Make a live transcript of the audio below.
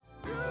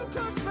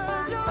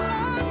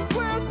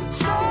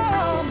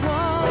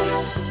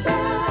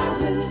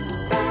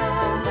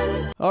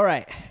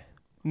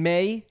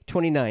May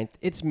 29th.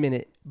 It's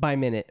minute by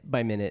minute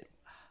by minute.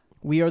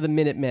 We are the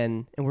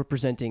Minutemen, and we're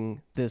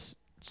presenting this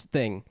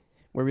thing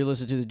where we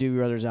listen to the Doobie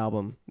Brothers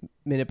album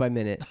minute by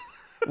minute,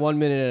 1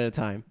 minute at a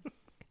time.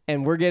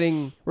 And we're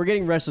getting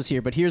restless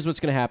here, but here's what's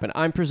going to happen.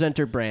 I'm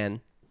presenter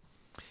Bran.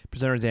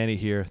 Presenter Danny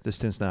here, the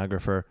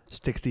Stinsonographer,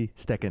 Stixty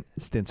Stecken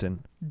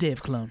Stinson.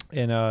 Dave Clone.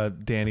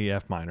 And Danny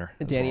F. Minor.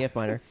 Danny F.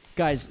 Minor.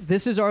 Guys,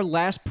 this is our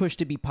last push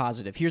to be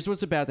positive. Here's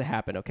what's about to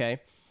happen,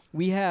 okay?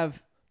 We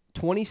have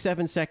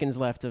 27 seconds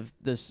left of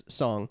this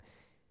song,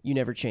 You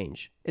Never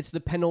Change. It's the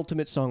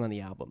penultimate song on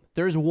the album.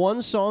 There's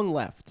one song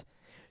left.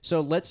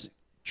 So let's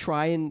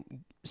try and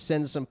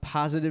send some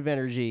positive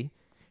energy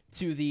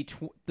to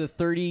the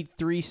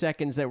 33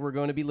 seconds that we're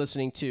going to be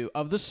listening to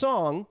of the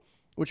song,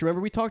 which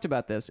remember we talked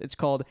about this. It's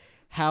called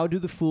How Do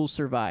the Fools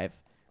Survive?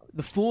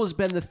 The Fool has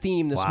been the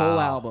theme this whole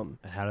album.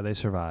 And how do they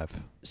survive?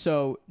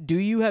 So do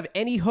you have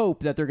any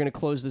hope that they're going to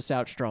close this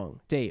out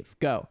strong? Dave,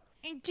 go.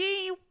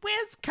 Gee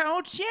whiz,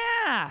 coach,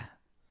 yeah.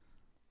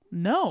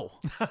 No.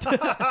 This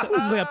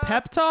is like a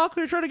pep talk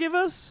you're trying to give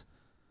us?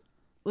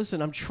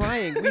 Listen, I'm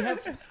trying. We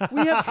have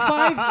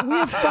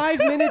 5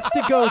 minutes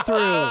to go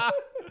through.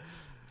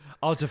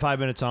 Oh, it's a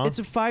 5-minute song? It's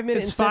a 5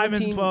 minute. It's 5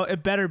 minutes. Well,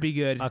 it better be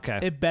good. Okay.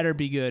 It better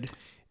be good.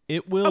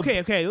 It will. Okay.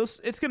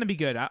 It's gonna be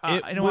good.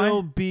 It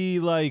will be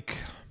like.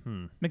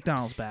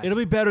 McDonald's back. It'll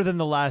be better than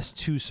the last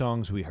 2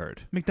 songs we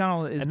heard.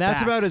 McDonald is And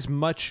that's back. about as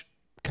much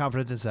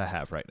confidence as I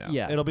have right now.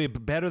 Yeah. It'll be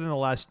better than the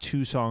last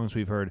 2 songs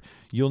we've heard.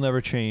 You'll Never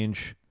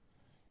Change.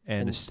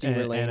 And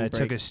Steamer Lane I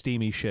took break. a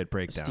steamy shit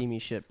breakdown. Steamy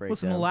shit breakdown.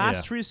 Listen, the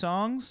last 3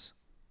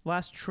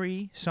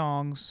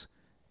 songs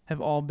have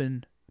all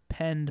been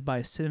penned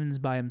by Simmons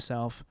by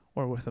himself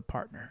or with a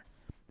partner.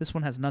 This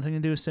one has nothing to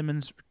do with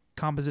Simmons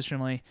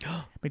compositionally.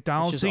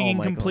 McDonald's It's just all singing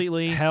Michael.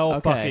 completely. Hell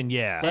Okay. fucking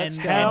yeah. Let's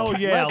And- go. Hell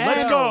yeah.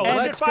 Let's go. and-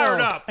 Let's get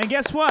fired up. And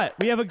guess what?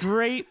 We have a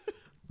great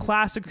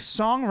classic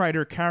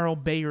songwriter, Carol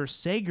Bayer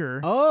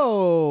Sager,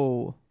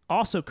 Oh,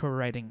 also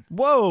co-writing.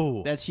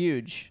 Whoa. that's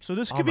huge. So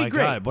this Oh could my be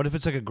great. God. What if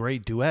it's like a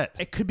great duet?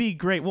 It could be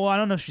great. Well, I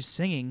don't know if she's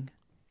singing.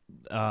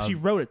 She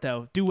wrote it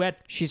though. Duet.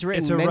 She's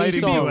written It's a many writing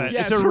songs. duet.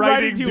 Yeah, it's a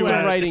writing duet. duet. It's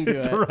a writing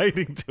It's a duet.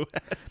 writing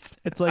duet.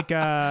 It's like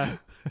a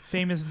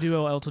famous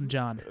duo Elton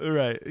John.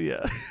 Right.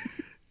 Yeah.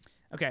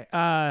 Okay.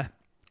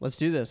 Let's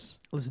do this.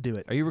 Let's do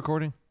it. Are you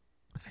recording?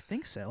 I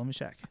think so. Let me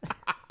check.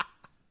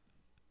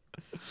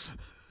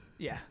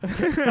 Yeah.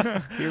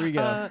 Here we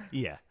go.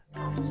 Yeah.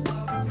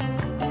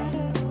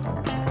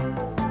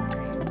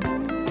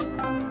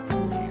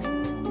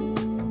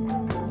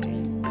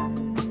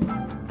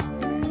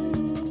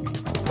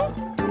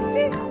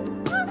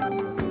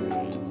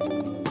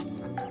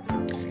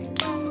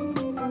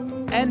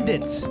 End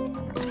it.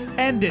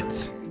 End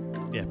it.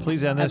 Yeah.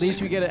 Please end this. At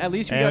least we get. At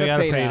least we and got we a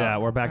gotta fade, fade out.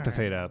 out. We're back to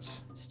fade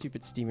outs.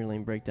 Stupid Steamer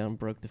Lane breakdown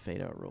broke the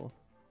fade out rule.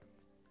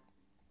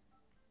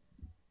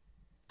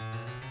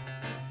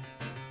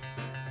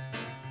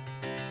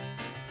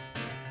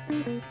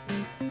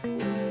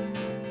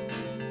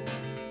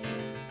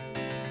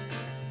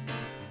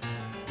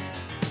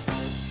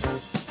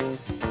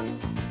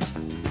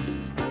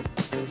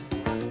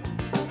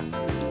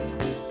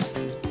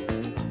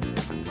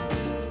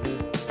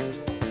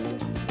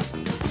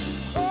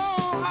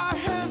 Oh, I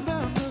hand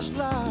them this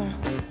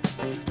life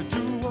to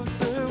do what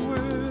they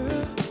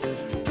will.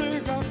 They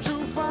got to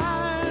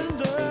find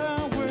their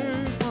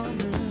way from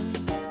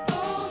it.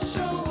 Oh,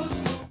 show us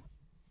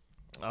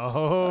the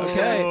Oh.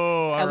 Okay.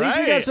 all At least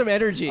we got right. some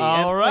energy.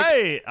 All And, like,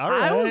 right. All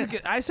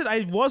right. I said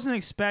I wasn't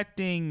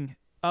expecting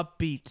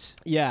upbeat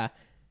yeah.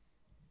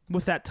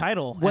 with that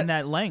title What- and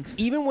that length.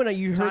 Even when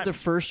you heard Time. the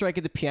first strike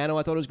at the piano,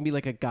 I thought it was gonna be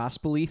like a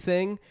gospel-y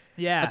thing.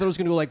 Yeah. I thought it was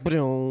gonna go like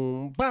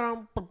ba-dum,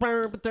 ba-dum,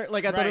 ba-dum, ba-dum,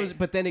 like I thought it was, Right.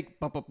 but then it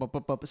bump, bump, bump,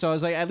 bump, bump. So I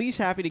was like at least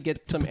happy to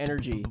get some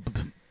energy.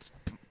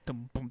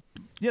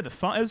 Yeah, the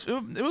fun.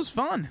 It was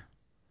fun.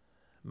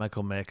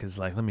 Michael Mick is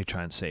like, let me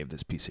try and save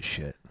this piece of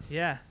shit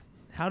Yeah.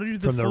 How do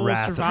the From the fools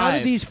wrath of- survive? How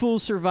did these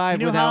fools survive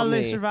you know without how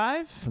me? they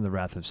survive? from the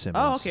wrath of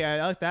Simmons. Oh, okay.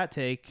 I like that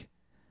take.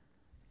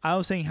 I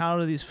was saying, how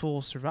do these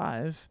fools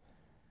survive?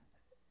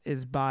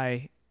 Is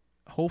by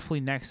hopefully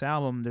next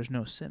album there's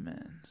no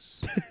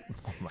Simmons.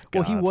 Oh my God.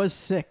 Well, he was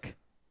sick,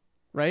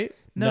 right?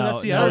 No,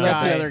 that's the other guy.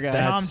 That's the other guy.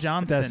 Tom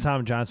Johnston. That's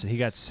Tom Johnson. He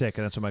got sick,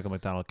 and that's when Michael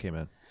McDonald came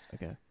in.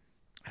 Okay.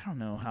 I don't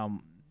know how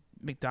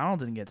McDonald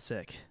didn't get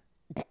sick.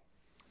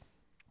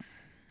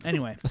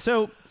 Anyway,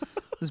 so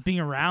just being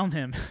around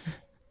him,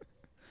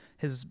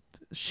 his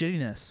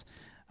shittiness.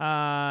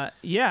 Yeah,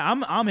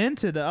 I'm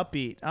into the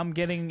upbeat. I'm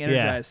getting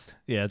energized.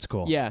 Yeah, it's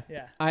cool. Yeah.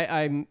 Yeah.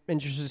 I'm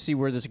interested to see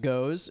where this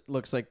goes.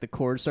 Looks like the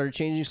chords started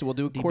changing, so we'll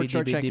do a chord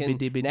chart check in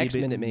next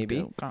minute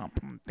maybe.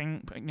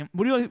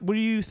 What do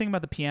you think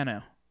about the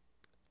piano?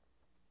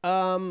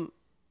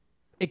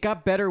 It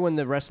got better when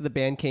the rest of the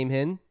band came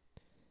in.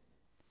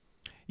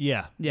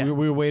 Yeah. Yeah. We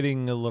were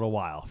waiting a little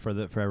while for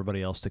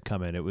everybody else to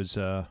come in. It was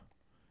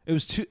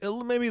too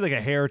maybe like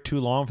a hair too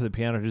long for the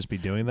piano to just be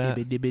doing that.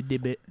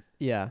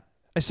 Yeah.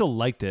 I still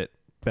liked it,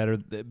 better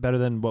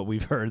than what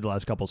we've heard the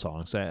last couple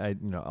songs. I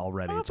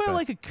already. How It's about better.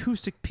 like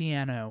acoustic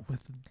piano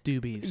with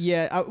doobies?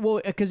 Yeah,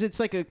 well, because it's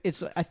like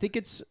I think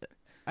it's.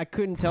 I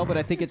couldn't tell, but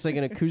I think it's like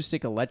an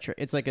acoustic electric.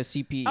 It's like a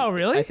CP. Oh,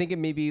 really? I think it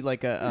may be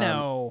like a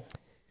No.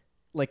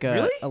 like a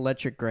Really?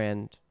 electric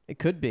grand. It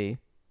could be.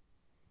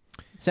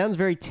 It sounds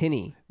very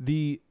tinny.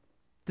 Did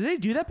they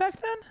do that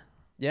back then?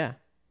 Yeah,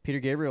 Peter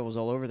Gabriel was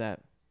all over that.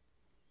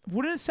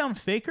 Wouldn't it sound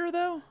faker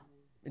though?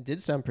 It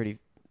did sound pretty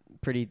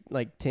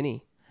like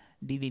tinny.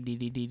 It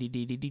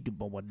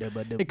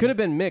It could have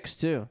been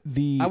mixed too.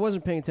 the I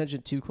wasn't paying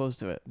attention too close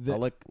to it. I'll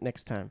look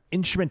next time.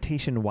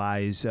 instrumentation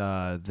wise,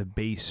 the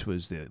bass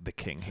was the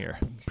king here.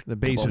 The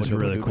bass was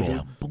really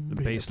cool.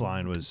 The bass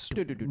line was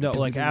no,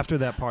 like after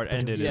that part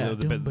ended, Yeah.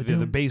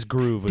 the bass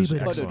groove was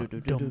excellent.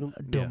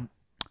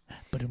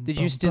 Did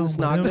you stint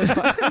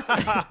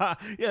snogify?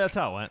 Yeah, that's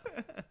how it went.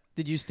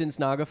 Did you stint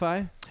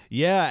snogify?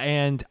 Yeah,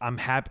 and I'm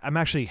happy. I'm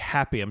actually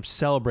happy. I'm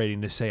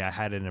celebrating to say I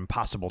had an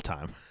impossible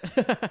time.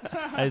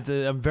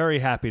 I'm very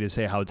happy to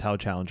say how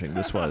challenging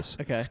this was.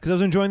 Okay. Because I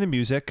was enjoying the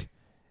music,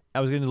 I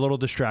was getting a little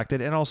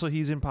distracted, and also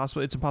it's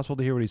impossible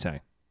to hear what he's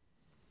saying.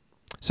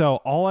 So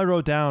all I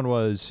wrote down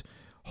was,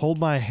 "Hold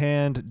my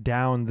hand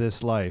down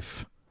this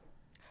life,"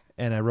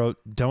 and I wrote,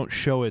 "Don't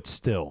show it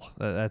still."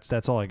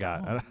 That's all I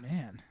got. Oh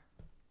man.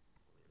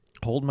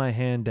 Hold my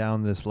hand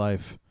down this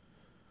life.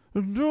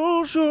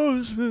 Don't show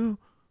it still.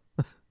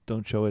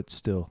 Don't show it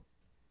still.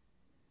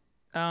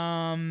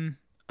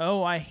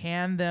 Oh, I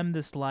hand them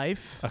this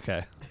life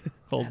Okay.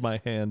 Hold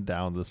my hand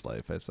down this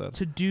life, I said.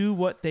 to do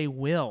what they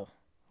will.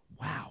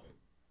 Wow.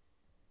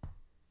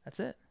 That's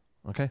it.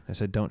 Okay. I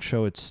said, don't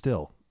show it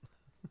still.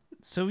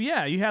 So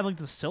yeah, you have like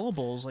the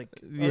syllables, like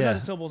or Yeah. not the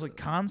syllables, like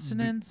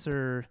consonants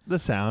or The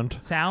sound.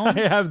 sound.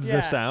 I have Yeah.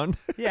 the sound.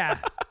 Yeah,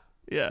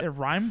 Yeah. it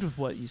rhymed with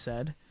what you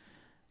said.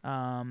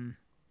 But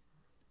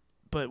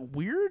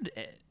weird.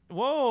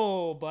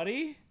 Whoa,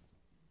 buddy.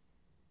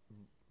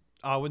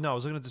 Oh, no, I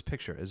was looking at this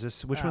picture. Is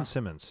this, which Oh. one's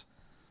Simmons?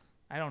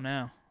 I don't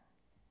know.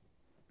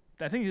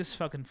 I think this is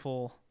fucking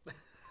full.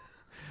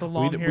 The We-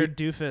 long-haired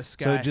doofus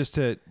guy. So just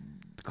to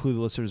clue the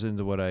listeners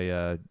into what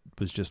I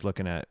was just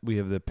looking at, we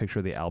have the picture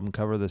of the album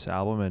cover of this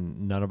album,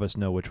 and none of us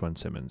know which one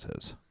Simmons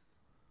is.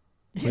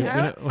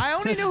 Yeah, I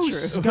only That's know who true.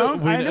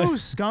 Skunk. We I know know- who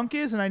Skunk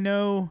is, and I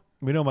know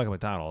We know Michael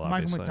McDonald, Michael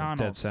obviously. McDonald.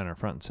 Dead center,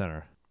 front and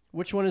center.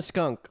 Which one is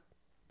Skunk?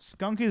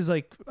 Skunk is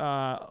like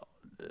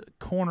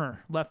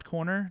corner, left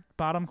corner,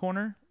 bottom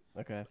corner.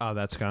 Okay. Oh,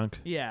 that's Skunk.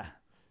 Yeah,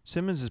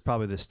 Simmons is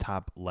probably this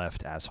top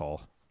left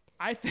asshole.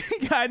 I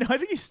think I know. I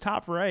think he's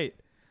top right,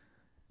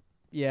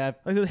 Yeah.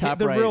 like the, top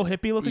the right. real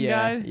hippie looking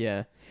yeah, guy.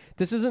 Yeah.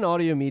 This is an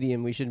audio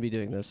medium. We shouldn't be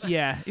doing this.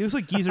 Yeah, he looks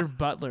like Geezer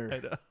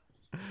Butler.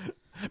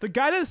 The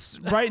guy that's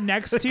right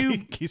next to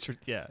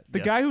the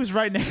guy who's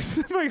right next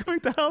to Michael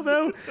McDonald,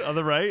 though, on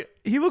the right.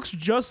 he looks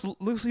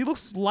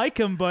like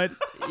him, but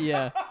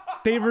Yeah.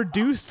 they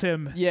reduced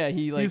him. Yeah.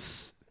 He like.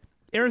 He's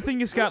everything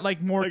has got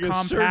like more Like a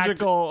compact.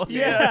 surgical.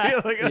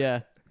 Yeah. like a-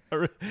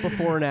 Yeah.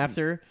 Before and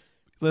after.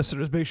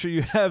 Listeners, make sure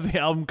you have the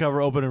album cover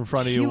open in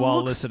front of you He while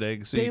looks-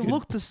 listening, so They you can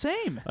look the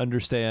same.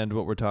 understand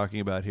what we're talking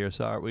about here.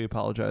 Sorry, we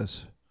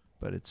apologize,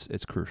 but it's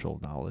crucial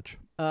knowledge.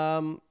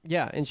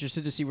 Yeah.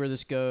 Interested to see where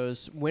this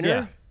goes. Winner.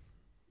 Yeah.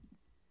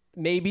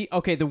 Maybe.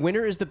 Okay. The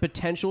winner is the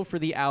potential for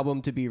the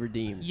album to be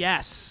redeemed.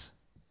 Yes.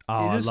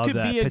 Oh, This I love could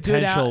that. be a good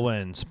Potential al-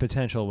 wins.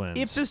 Potential wins.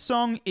 If this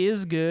song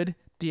is good,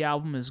 the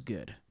album is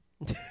good.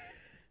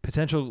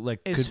 potential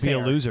like Is could be a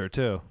fair. loser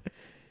too.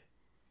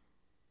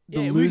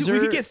 The Yeah, loser. we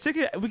could get sick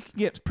of. We could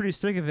get pretty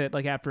sick of it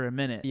like after a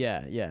minute.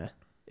 Yeah. Yeah.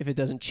 If it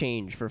doesn't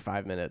change for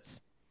 5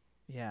 minutes.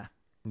 Yeah.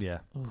 Yeah.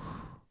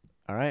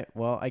 All right.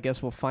 Well, I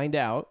guess we'll find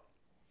out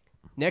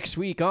next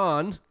week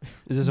on.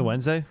 Is this a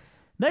Wednesday?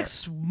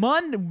 Next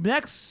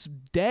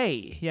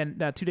day. Yeah,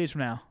 2 days from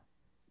now.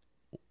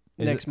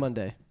 Is next it-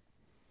 Monday.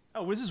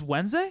 Oh, was this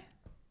Wednesday?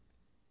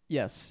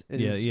 Yes. It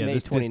Yeah. is Yeah. May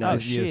This, 29th.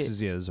 this, shit.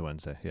 this is a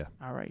Wednesday. Yeah.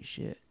 All right,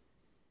 shit.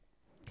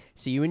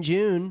 See you in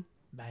June.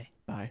 Bye.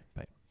 Bye.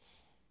 Bye.